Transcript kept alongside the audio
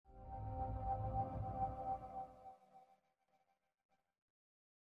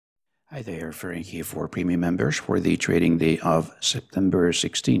Hi there, Frank here for premium members for the trading day of September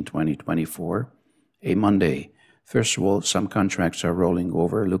 16, 2024, a Monday. First of all, some contracts are rolling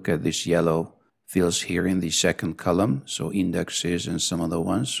over. Look at this yellow fills here in the second column, so indexes and some other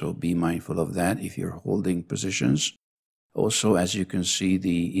ones, so be mindful of that if you're holding positions. Also, as you can see,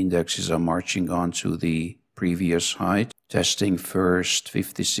 the indexes are marching on to the previous high, testing first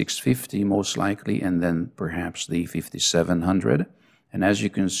 5650 most likely, and then perhaps the 5700. And as you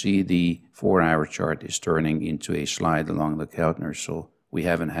can see, the 4-hour chart is turning into a slide along the counter. So we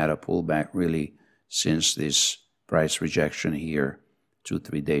haven't had a pullback really since this price rejection here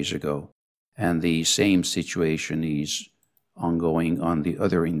 2-3 days ago. And the same situation is ongoing on the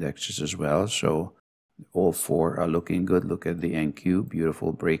other indexes as well. So all four are looking good. Look at the NQ,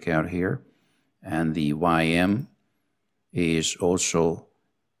 beautiful breakout here. And the YM is also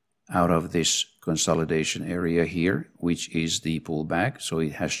out of this consolidation area here, which is the pullback. So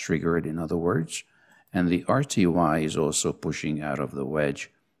it has triggered, in other words. And the RTY is also pushing out of the wedge,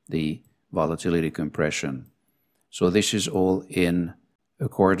 the volatility compression. So this is all in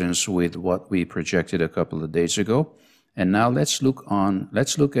accordance with what we projected a couple of days ago. And now let's look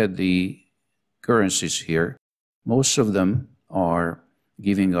at the currencies here. Most of them are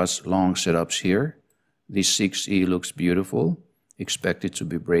giving us long setups here. The 6E looks beautiful. Expected to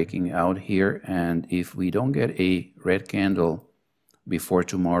be breaking out here, and if we don't get a red candle before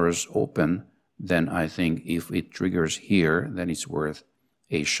tomorrow's open, then I think if it triggers here, then it's worth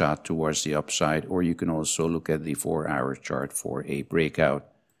a shot towards the upside. Or you can also look at the 4-hour chart for a breakout.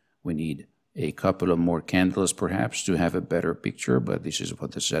 We need a couple of more candles perhaps to have a better picture, but this is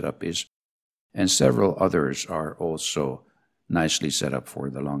what the setup is. And several others are also nicely set up for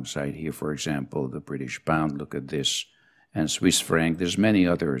the long side here. For example, the British pound, look at this. And Swiss franc, there's many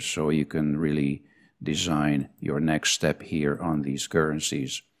others, so you can really design your next step here on these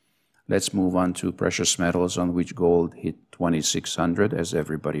currencies. Let's move on to precious metals, on which gold hit 2600, as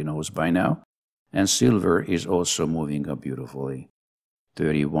everybody knows by now. And silver is also moving up beautifully,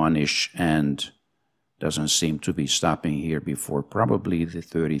 31-ish, and doesn't seem to be stopping here before probably the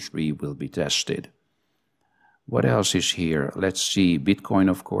 33 will be tested. What else is here? Let's see. Bitcoin,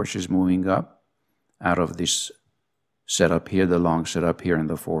 of course, is moving up out of this setup here, the long setup here in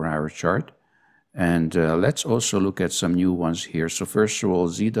the 4-hour chart. And let's also look at some new ones here. So first of all,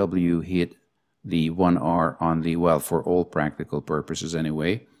 ZW hit the 1R on the, well, for all practical purposes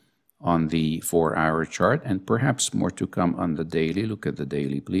anyway, on the 4-hour chart, and perhaps more to come on the daily. Look at the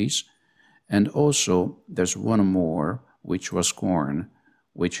daily, please. And also, there's one more, which was corn,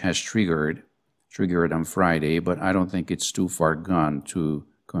 which has triggered on Friday, but I don't think it's too far gone to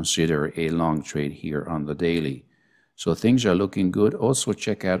consider a long trade here on the daily. So things are looking good. Also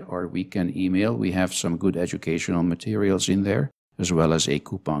check out our weekend email. We have some good educational materials in there, as well as a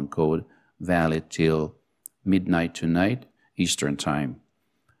coupon code valid till midnight tonight, Eastern Time.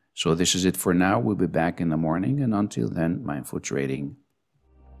 So this is it for now. We'll be back in the morning, and until then, mindful trading.